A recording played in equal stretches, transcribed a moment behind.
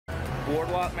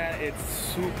boardwalk, man, it's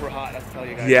super hot. I'll tell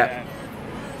you guys, Yeah. man.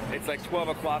 It's like 12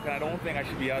 o'clock, and I don't think I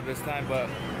should be out this time, but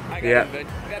I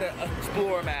gotta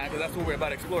explore, man, because that's what we're about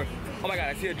to explore. Oh my God,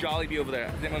 I see a Jollibee over there.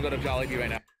 I think I'm gonna go to Jollibee right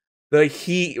now. The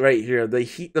heat right here, the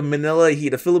heat, the Manila heat,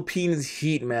 the Philippines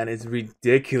heat, man, is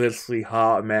ridiculously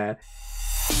hot, man.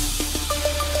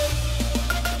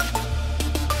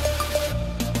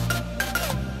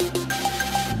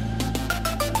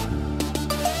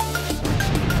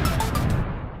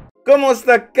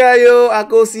 Kumusta kayo?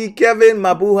 Ako si Kevin.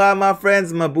 Mabuha, my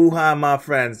friends. Mabuha, my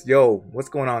friends. Yo, what's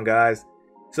going on, guys?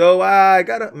 So I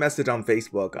got a message on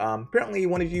Facebook. Apparently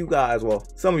one of you guys, well,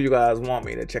 some of you guys want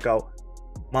me to check out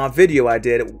my video I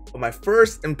did of my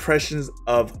first impressions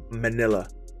of Manila.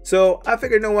 So I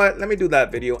figured, you know what, let me do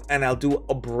that video and I'll do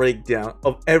a breakdown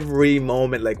of every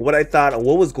moment, like what I thought or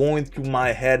what was going through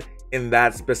my head in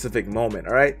that specific moment.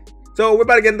 All right, so we're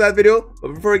about to get into that video,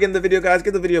 but before we get into the video, guys,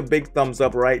 give the video a big thumbs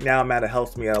up right now, man. It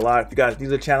helps me out a lot. If you guys are new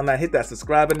to the channel, man, hit that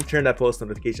subscribe button, turn that post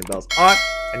notification bells on,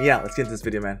 and yeah, let's get into this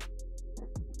video, man.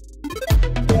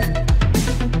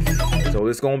 So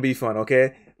it's gonna be fun,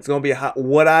 okay? It's gonna be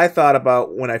what I thought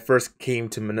about when I first came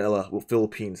to Manila,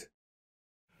 Philippines.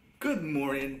 Good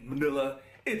morning, Manila.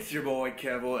 It's your boy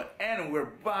Kevo, and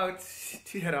we're about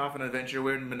to head off on an adventure.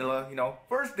 We're in Manila, you know,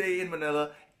 first day in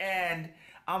Manila, and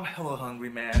I'm hella hungry,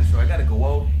 man. So I gotta go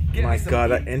out. My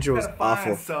God, that intro was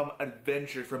awful. Some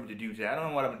adventure for me to do today. I don't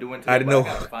know what I'm doing today. I didn't know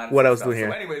what I was doing here.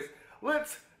 So anyways,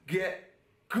 let's get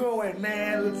going,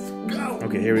 man. Let's go.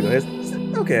 Okay, here we go.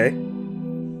 Okay.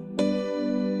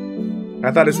 I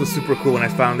thought this was super cool when I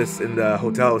found this in the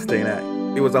hotel I was staying at.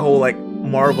 It was a whole like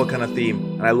Marvel kind of theme,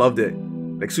 and I loved it.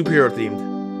 Like superhero themed.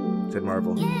 It said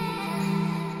Marvel.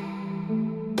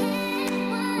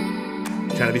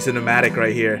 Trying to be cinematic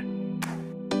right here.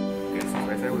 Okay, so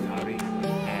right there was hobby,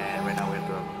 and right now we have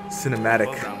to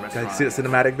cinematic. Can you see the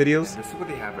cinematic videos? This is what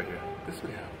they have right here. This is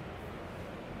what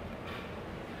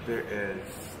they have.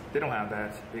 They don't have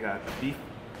that. They got beef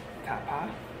tapa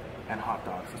and hot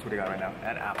dogs. That's what they got right now.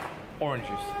 And apple. Orange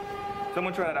juice. So I'm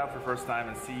gonna try that out for the first time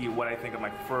and see what I think of my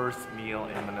first meal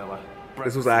in Manila.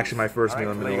 This was actually my first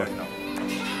meal in Manila.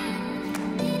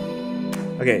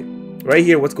 Okay, right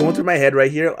here, what's going through my head right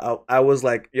here, I was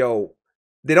like, yo,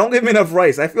 they don't give me enough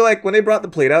rice. I feel like when they brought the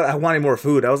plate out, I wanted more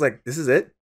food. I was like, this is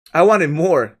it? I wanted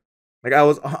more. Like, I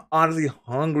was honestly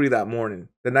hungry that morning.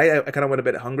 The night, I kind of went a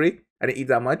bit hungry. I didn't eat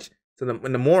that much. So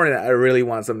in the morning, I really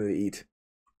want something to eat.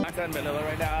 I'm in Manila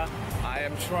right now. I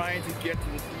am trying to get to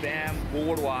this damn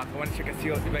boardwalk. I want to check and see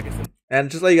if I can. And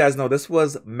just to let you guys know, this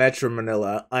was Metro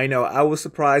Manila. I know, I was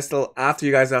surprised till after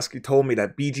you guys actually told me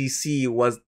that BGC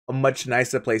was a much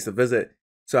nicer place to visit.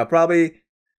 So I probably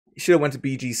should have went to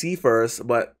BGC first,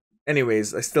 but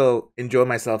anyways, I still enjoy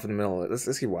myself in the middle of it.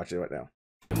 Let's keep watching it right now.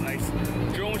 Nice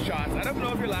drone shots. I don't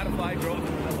know if you're allowed to fly drones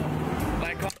in Manila.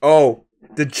 Like, oh,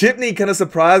 the jeepney kind of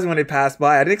surprised me when they passed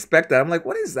by. I didn't expect that. I'm like,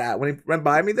 what is that? When he went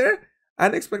by me there, I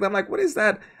didn't expect that. I'm like, what is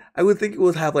that? I would think it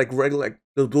would have like regular, like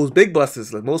those big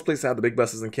buses. Like most places have the big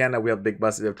buses. In Canada, we have big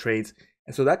buses, we have trains.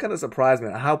 And so that kind of surprised me.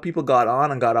 How people got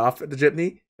on and got off at the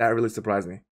jeepney, that really surprised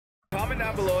me. Comment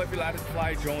down below if you're allowed to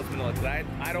fly drones in Manila, because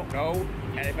I don't know.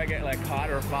 And if I get like caught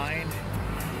or fined,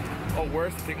 or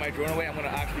worse, to take my drone away, I'm going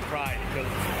to actually cry. Because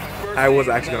I was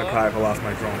actually going to cry if I lost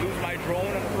my drone. Lose my drone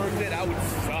on the first day, that would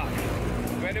suck.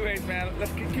 But anyways, man,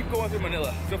 let's keep going through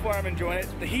Manila. So far, I'm enjoying it.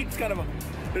 The heat's kind of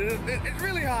it's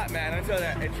really hot, man. I tell you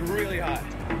that, it's really hot.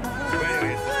 But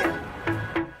anyways,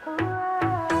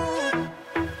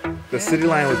 the city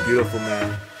line was beautiful,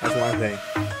 man. That's one thing.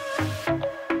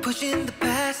 Pushing the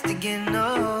past again,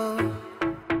 no.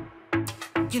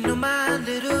 You know my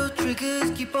little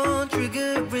triggers keep on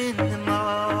triggering them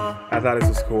all. I thought this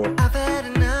was cool. I've had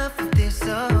enough of this,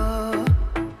 oh.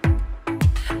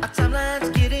 Our timeline's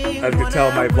getting, as you can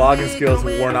tell, my vlogging skills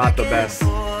were not the best.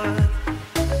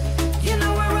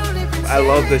 I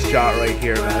love this shot right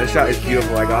here, man. This shot is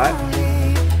beautiful. I got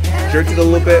jerked it a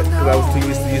little bit because I was too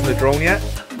used to using the drone yet,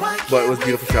 but it was a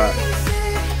beautiful shot.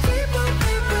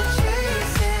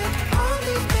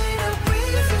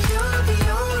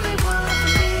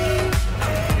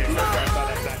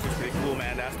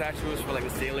 That statue was for like the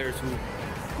sailors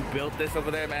who built this over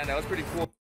there, man. That was pretty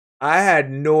cool. I had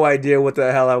no idea what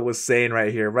the hell I was saying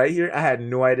right here. Right here, I had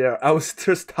no idea. I was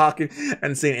just talking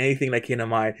and saying anything that came to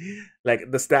mind.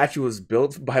 Like, the statue was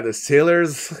built by the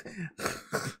sailors.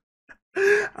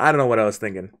 I don't know what I was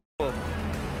thinking. I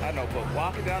don't know, but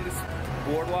walking down this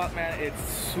boardwalk, man, it's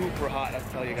super hot. I'll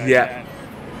tell you guys, yeah. Man.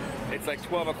 It's like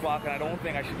 12 o'clock, and I don't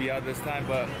think I should be out this time,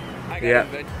 but I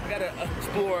gotta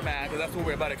explore, man, because that's what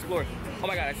we're about to explore. Oh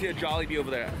my God, I see a Jollibee over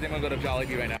there. I think I'm gonna go to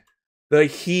Jollibee right now. The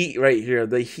heat right here,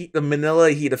 the heat, the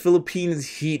Manila heat, the Philippines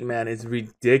heat, man, is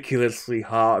ridiculously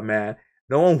hot, man.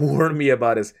 No one warned me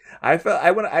about this. I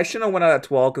shouldn't have went out at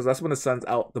 12 because that's when the sun's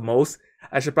out the most.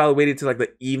 I should probably wait until like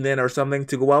the evening or something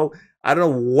to go out. I don't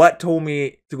know what told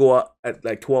me to go out at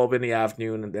like 12 in the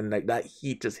afternoon, and then like that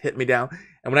heat just hit me down.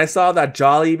 And when I saw that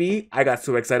Jollibee, I got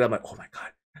so excited. I'm like, oh my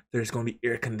god, there's gonna be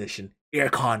air condition,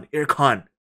 aircon.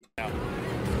 Kept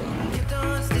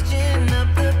on stitching up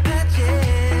the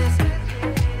patches.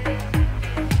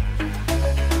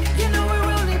 You know we're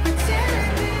only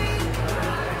pretending.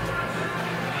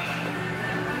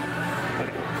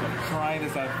 So I'm trying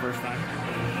this out the first time.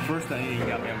 First time eating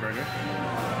yum yum burger.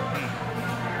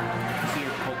 See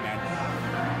your Coke, man.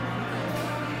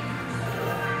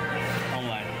 Don't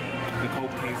lie. The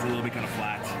Coke tastes a little bit kind of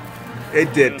flat.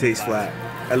 It did taste flat,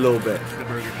 a little bit. It's the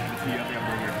burger, man. It's the yum yum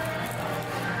burger.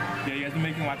 Yeah, you guys been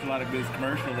making me watch a lot of those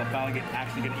commercials. I'm finally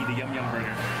actually gonna eat a yum yum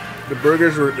burger. The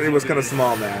burgers it was kind of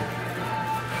small, man.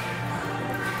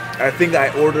 I think I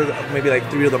ordered maybe like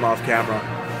 3 of them off camera.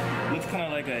 Looks kind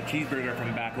of like a cheeseburger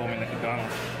from back home in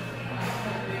McDonald's.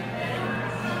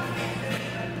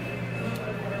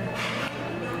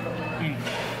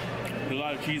 There's a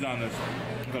lot of cheese on this.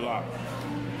 It's a lot.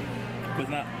 But it's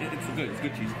not. It's good. It's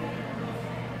good cheese.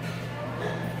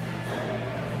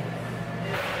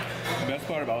 The best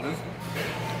part about this,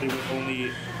 it was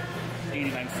only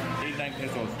 89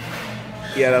 pesos.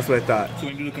 Yeah, that's what I thought. So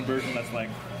when you do the conversion, that's like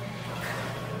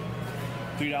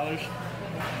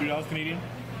 $3 Canadian.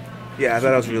 Yeah, I thought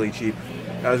that was really cheap.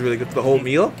 That was really good for the whole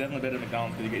meal. Definitely better than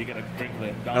McDonald's because you get a drink with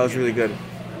it. That was really good.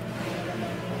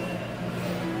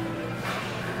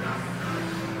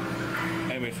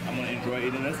 Anyways, I'm gonna enjoy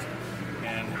eating this,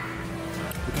 and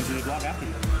we'll continue the vlog after.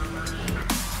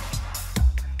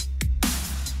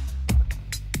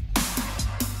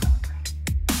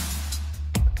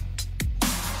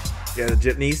 Yeah, the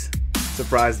jeepneys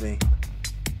surprised me.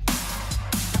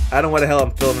 I don't know what the hell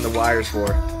I'm filming the wires for.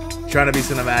 Trying to be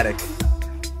cinematic.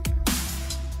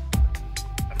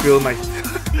 Feeling my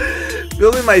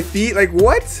feeling my feet, like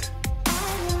what?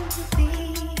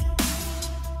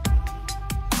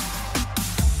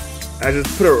 I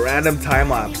just put a random time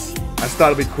lapse. I just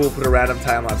thought it'd be cool to put a random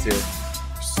time lapse here.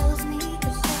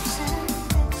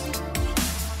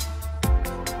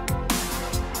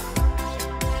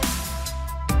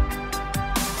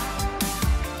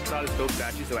 Saw this dope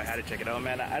statue, so I had to check it out,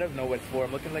 man. I don't know what it's for.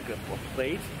 I'm looking like a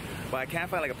plate, but I can't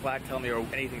find like a plaque telling me or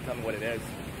anything telling me what it is.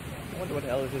 I wonder what the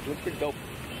hell this is. It looks pretty dope.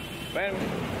 But anyway,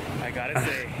 I gotta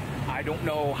say, I don't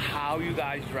know how you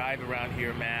guys drive around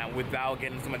here, man, without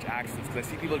getting so much accidents. Because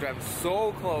I see people driving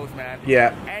so close, man.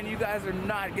 Yeah. And you guys are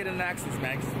not getting accidents,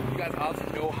 man. Because you guys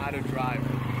obviously know how to drive.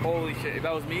 Holy shit. If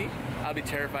that was me, I'd be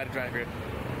terrified to drive here.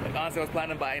 Like, honestly, I was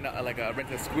planning on buying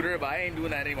renting a scooter, but I ain't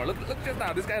doing that anymore. Look just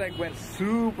now. This guy like went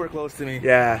super close to me.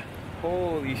 Yeah.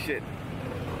 Holy shit.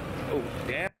 Oh,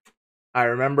 damn. I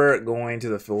remember going to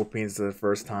the Philippines for the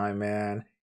first time, man,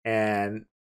 and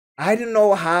I didn't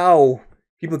know how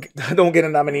people don't get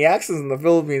in that many accidents in the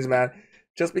Philippines, man.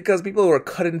 Just because people were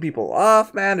cutting people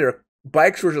off, man. Their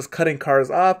bikes were just cutting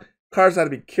cars off. Cars had to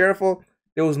be careful.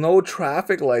 There was no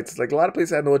traffic lights. Like a lot of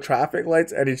places had no traffic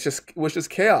lights, and it was just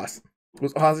chaos. It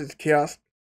was honestly just chaos.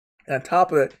 And on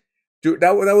top of it, dude,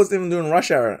 that wasn't even during rush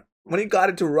hour. When it got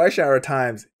into rush hour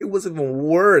times, it was even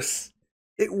worse.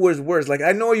 It was worse. Like,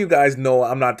 I know you guys know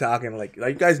I'm not talking like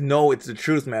you guys know it's the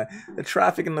truth, man. The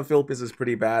traffic in the Philippines is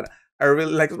pretty bad. I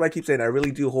really, like what I keep saying, I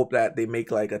really do hope that they make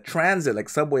like a transit, like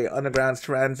subway, underground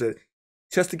transit,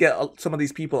 just to get some of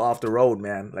these people off the road,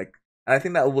 man. Like, I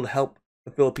think that will help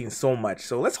the Philippines so much.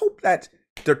 So let's hope that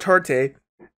Duterte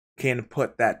can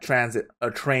put that transit, a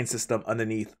train system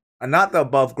underneath, and not the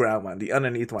above ground one, the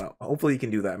underneath one. Hopefully he can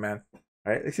do that, man.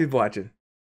 All right, let's keep watching.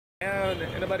 Yeah,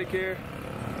 anybody care?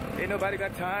 Ain't nobody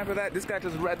got time for that. This guy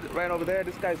just ran over there.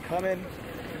 This guy's coming.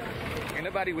 Ain't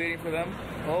nobody waiting for them.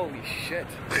 Holy shit.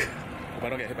 Hope I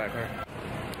don't get hit by a car.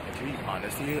 To be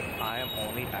honest with you, I am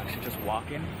only actually just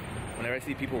walking. Whenever I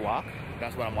see people walk,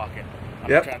 that's when I'm walking. I'm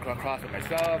not trying to cross with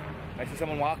myself. If I see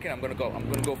someone walking, I'm gonna go. I'm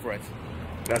gonna go for it.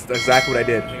 That's exactly what I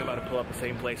did. I think I'm about to pull up the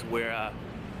same place where I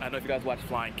don't know if you guys watch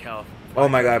Flying Kel. Oh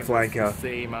my god, Flying Kel.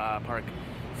 Same park.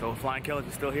 So Flying Kel, if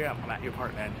you're still here, I'm at your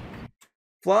park, man.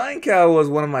 Flying Kel was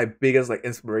one of my biggest like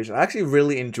inspirations. I actually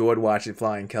really enjoyed watching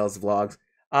Flying Kel's vlogs.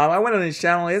 I went on his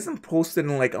channel. He hasn't posted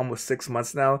in like almost 6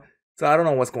 months now. So I don't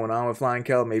know what's going on with Flying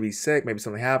Kel. Maybe he's sick. Maybe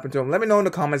something happened to him. Let me know in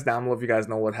the comments down below if you guys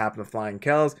know what happened to Flying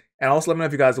Kel's. And also let me know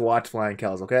if you guys watch Flying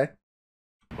Kel's, okay?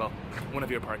 Well, one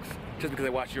of your parks. Just because I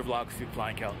watched your vlogs to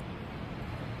Flying Kel.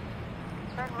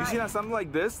 You see, now something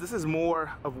like this is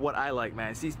more of what I like,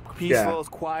 man. It's peaceful, it's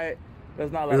quiet.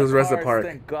 There's not a lot This of was the rest of the cars.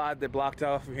 park. Thank God they blocked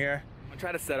off from here. I'm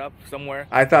trying to set up somewhere.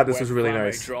 I thought this where I was can really fly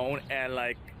nice. My drone and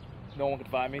like no one could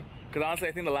find me. Because honestly,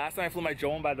 I think the last time I flew my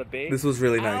drone by the bay, This was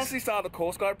really I nice. honestly saw the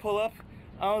Coast Guard pull up.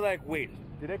 I was like, wait,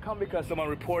 did they come because someone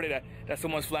reported that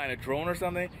someone's flying a drone or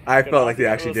something? I Because felt like they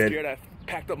honestly, actually I was did. scared. I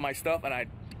packed up my stuff and I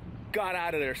got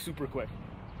out of there super quick.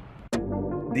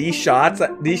 These shots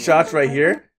right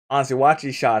here. Honestly, watch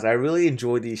these shots. I really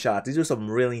enjoyed these shots. These are some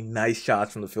really nice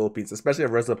shots from the Philippines, especially at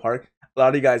Resort Park. A lot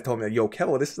of you guys told me, "Yo,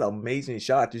 Kevo, this is an amazing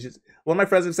shot. You should." One of my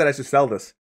friends said I should sell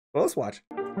this. Well, let's watch.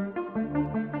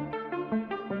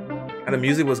 And the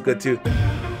music was good too.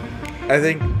 I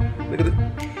think. Look at it.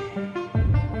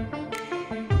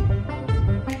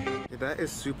 That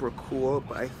is super cool,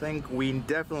 but I think we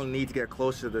definitely need to get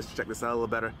closer to this. Check this out a little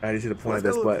better. I didn't see the point of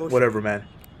this, but whatever, man.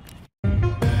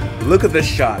 Look at this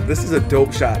shot. This is a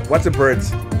dope shot. Watch the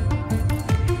birds.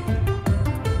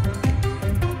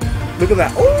 Look at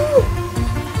that. Oh!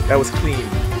 That was clean.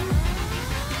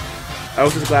 I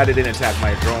was just glad it didn't attack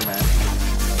my drone, man.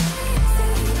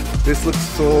 This looks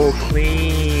so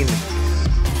clean.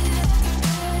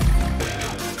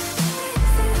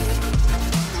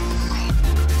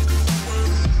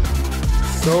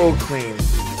 So clean.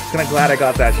 Kinda glad I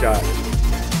got that shot.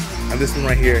 And this one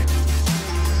right here.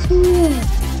 Woo.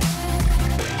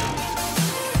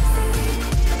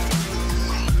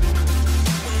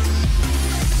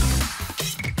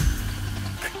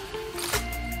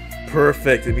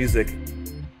 Perfect, the music.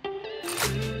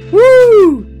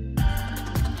 Woo!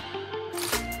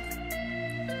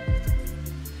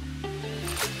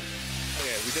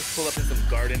 Okay, we just pulled up in some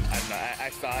garden. I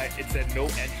saw it. It said no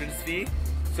entrance fee.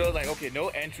 So I was like, okay, no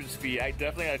entrance fee. I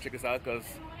definitely gotta check this out because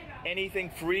anything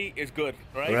free is good,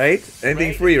 right? Right?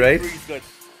 Anything free, right? Free is good.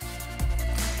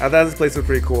 I thought this place was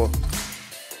pretty cool.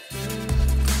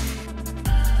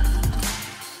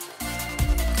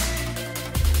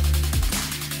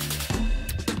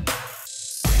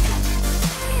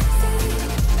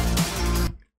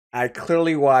 I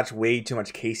clearly watched way too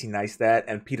much Casey Neistat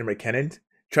and Peter McKinnon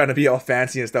trying to be all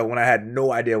fancy and stuff when I had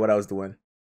no idea what I was doing.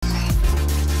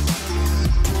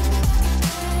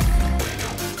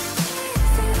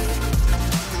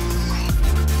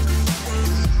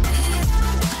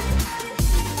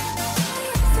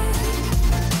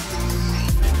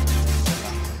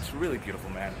 It's really beautiful,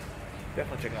 man.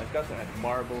 Definitely checking out. It's got some like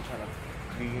marble kind of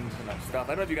beams and that stuff. I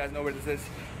don't know if you guys know where this is.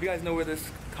 If you guys know where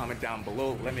this, comment down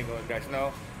below. Let me know if you guys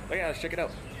know. But yeah, let's check it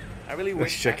out. I really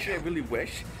wish, actually, I really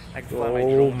wish I could fly my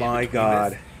drone. Oh my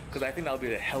god. Because I think that'll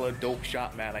be a hella dope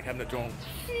shot, man. Like having the drone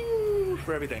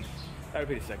for everything. That'd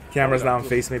be pretty sick. Camera's not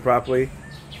facing me properly.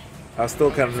 I was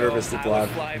still kind of nervous to vlog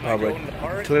in public.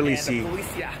 Clearly see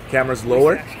camera's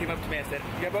lower. Police came up to me and said,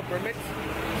 "You have a permit?"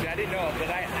 See, I didn't know, but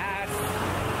I asked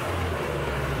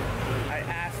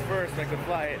first if I could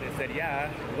fly it. They said, yeah.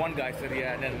 One guy said,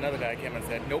 yeah, and then another guy came and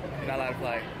said, nope, not allowed to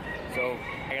fly. So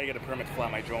I gotta get a permit to fly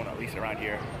my drone at least around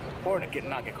here, or not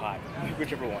get caught,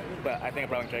 whichever one. But I think I'm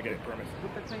probably gonna try to get a permit.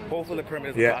 Hopefully the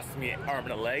permit doesn't cost me an arm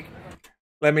and a leg.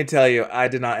 Let me tell you, I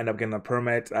did not end up getting a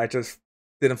permit. I just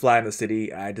didn't fly in the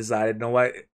city. I decided, you know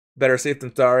what, better safe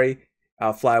than sorry.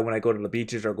 I'll fly when I go to the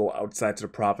beaches or go outside to the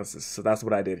provinces. So that's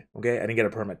what I did. Okay, I didn't get a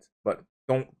permit, but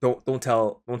don't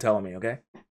tell me, okay?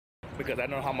 Because I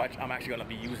don't know how much I'm actually gonna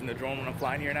be using the drone when I'm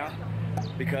flying here now.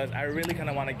 Because I really kind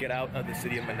of want to get out of the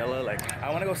city of Manila. Like I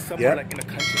want to go somewhere like in the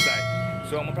countryside.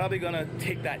 So I'm probably gonna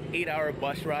take that 8-hour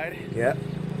bus ride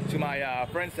to my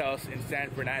friend's house in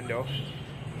San Fernando.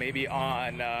 Maybe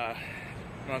on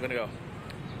when I'm gonna go.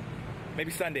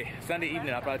 Maybe Sunday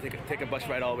evening. I'll probably take a bus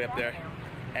ride all the way up there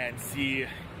and see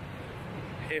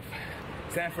if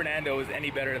San Fernando is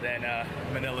any better than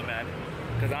Manila, man.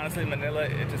 Because honestly, Manila,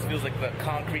 it just feels like the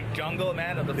concrete jungle,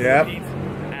 man, of the Philippines.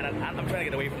 And I'm trying to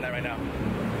get away from that right now.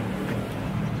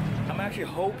 I'm actually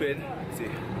hoping, let's see.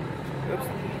 Oops.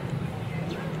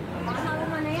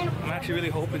 I'm actually really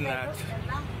hoping that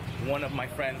one of my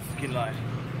friends, Kinlai,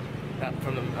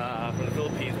 from the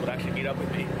Philippines, would actually meet up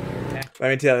with me. Let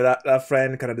me tell you, that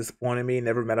friend kind of disappointed me.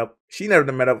 Never met up. She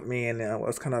never met up with me, and I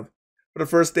was kind of, for the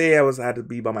first day, I had to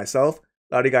be by myself.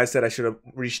 A lot of you guys said I should have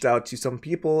reached out to some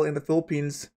people in the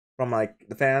Philippines from like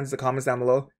the fans, the comments down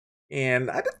below,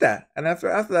 and I did that. And after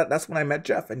that, that's when I met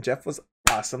Jeff, and Jeff was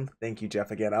awesome. Thank you,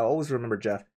 Jeff, again. I always remember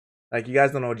Jeff. Like, you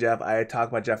guys don't know Jeff. I talk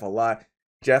about Jeff a lot.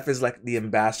 Jeff is like the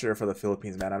ambassador for the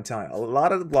Philippines, man. I'm telling you, a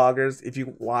lot of the vloggers, if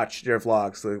you watch their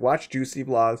vlogs, so watch Juicy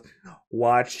vlogs,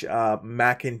 watch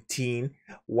Mac and Teen,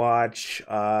 watch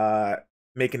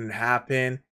Making It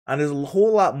Happen, and there's a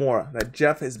whole lot more that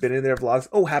Jeff has been in their vlogs.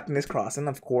 Oh, Happiness Crossing,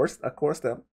 of course,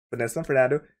 the Vanessa and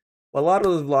Fernando. A lot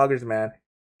of those vloggers, man,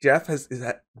 Jeff has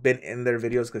been in their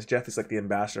videos because Jeff is like the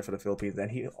ambassador for the Philippines, and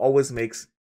he always makes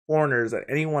foreigners and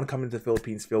anyone coming to the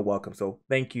Philippines feel welcome. So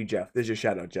thank you, Jeff. This is your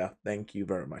shout out, Jeff. Thank you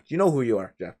very much. You know who you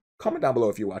are, Jeff. Comment down below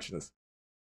if you're watching this.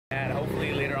 And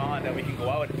hopefully later on that we can go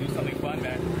out and do something fun,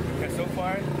 man. Because so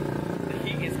far, the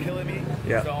heat is killing me.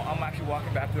 Yeah. So I'm actually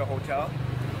walking back to the hotel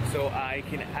so I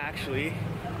can actually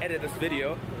edit this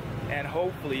video and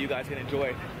hopefully you guys can enjoy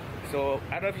it. So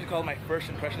I don't know if you call it my first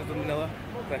impressions of Manila,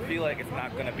 but I feel like it's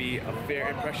not gonna be a fair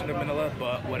impression of Manila,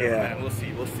 but whatever, Yeah. man, we'll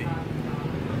see. We'll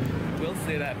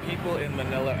say that people in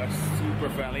Manila are super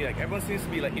friendly. Like everyone seems to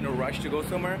be like in a rush to go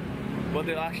somewhere, but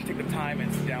they'll actually take the time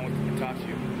and sit down with you and talk to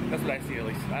you. That's what I see at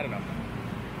least. I don't know.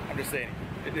 I'm just saying.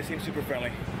 They seem super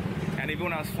friendly. And even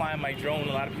when I was flying my drone,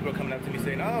 a lot of people are coming up to me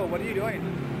saying, "Oh, what are you doing?"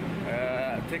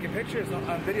 Taking pictures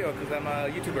on video because I'm a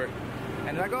YouTuber.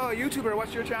 And they're like, "Oh, YouTuber,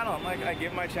 what's your channel?" I'm like, I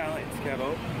give my channel, it's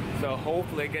Kevo. So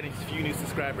hopefully I get a few new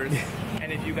subscribers.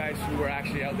 And if you guys who were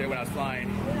actually out there when I was flying,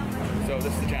 so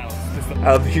this is the channel. This is the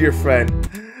I'll be your friend.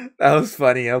 That was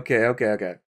funny. Okay.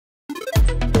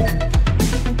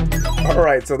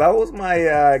 Alright, so that was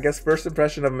my, I guess, first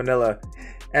impression of Manila.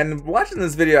 And watching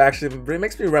this video actually it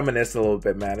makes me reminisce a little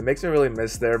bit, man. It makes me really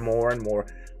miss there more and more.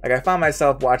 Like, I find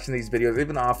myself watching these videos,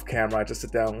 even off camera. I just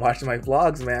sit down watching my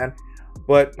vlogs, man.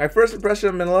 But my first impression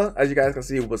of Manila, as you guys can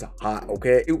see, was hot,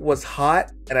 okay? It was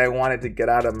hot, and I wanted to get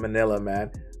out of Manila,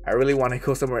 man. I really want to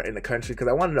go somewhere in the country because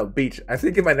I wanted a beach. I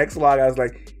think in my next vlog, I was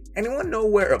like, anyone know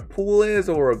where a pool is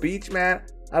or a beach, man?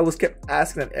 I was kept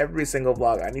asking in every single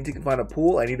vlog, I need to find a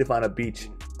pool, I need to find a beach.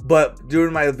 But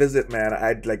during my visit, man,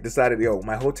 I like decided, yo,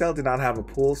 my hotel did not have a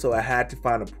pool, so I had to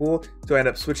find a pool. So I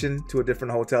ended up switching to a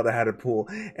different hotel that had a pool.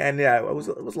 And yeah, it was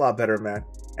a lot better, man.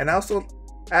 And also,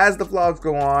 as the vlogs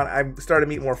go on, I started to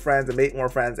meet more friends and make more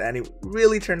friends, and it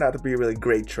really turned out to be a really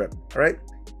great trip, all right?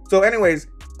 So anyways,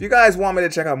 if you guys want me to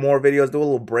check out more videos, do a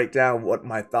little breakdown of what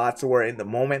my thoughts were in the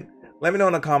moment, let me know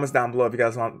in the comments down below if you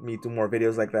guys want me to do more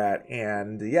videos like that.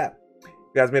 And yeah,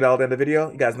 you guys made it all the end of the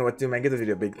video. You guys know what to do, man. Give the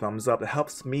video a big thumbs up. It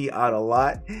helps me out a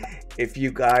lot. If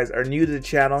you guys are new to the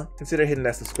channel, consider hitting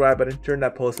that subscribe button, turn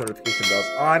that post notification bells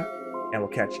on, and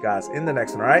we'll catch you guys in the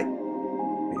next one, all right?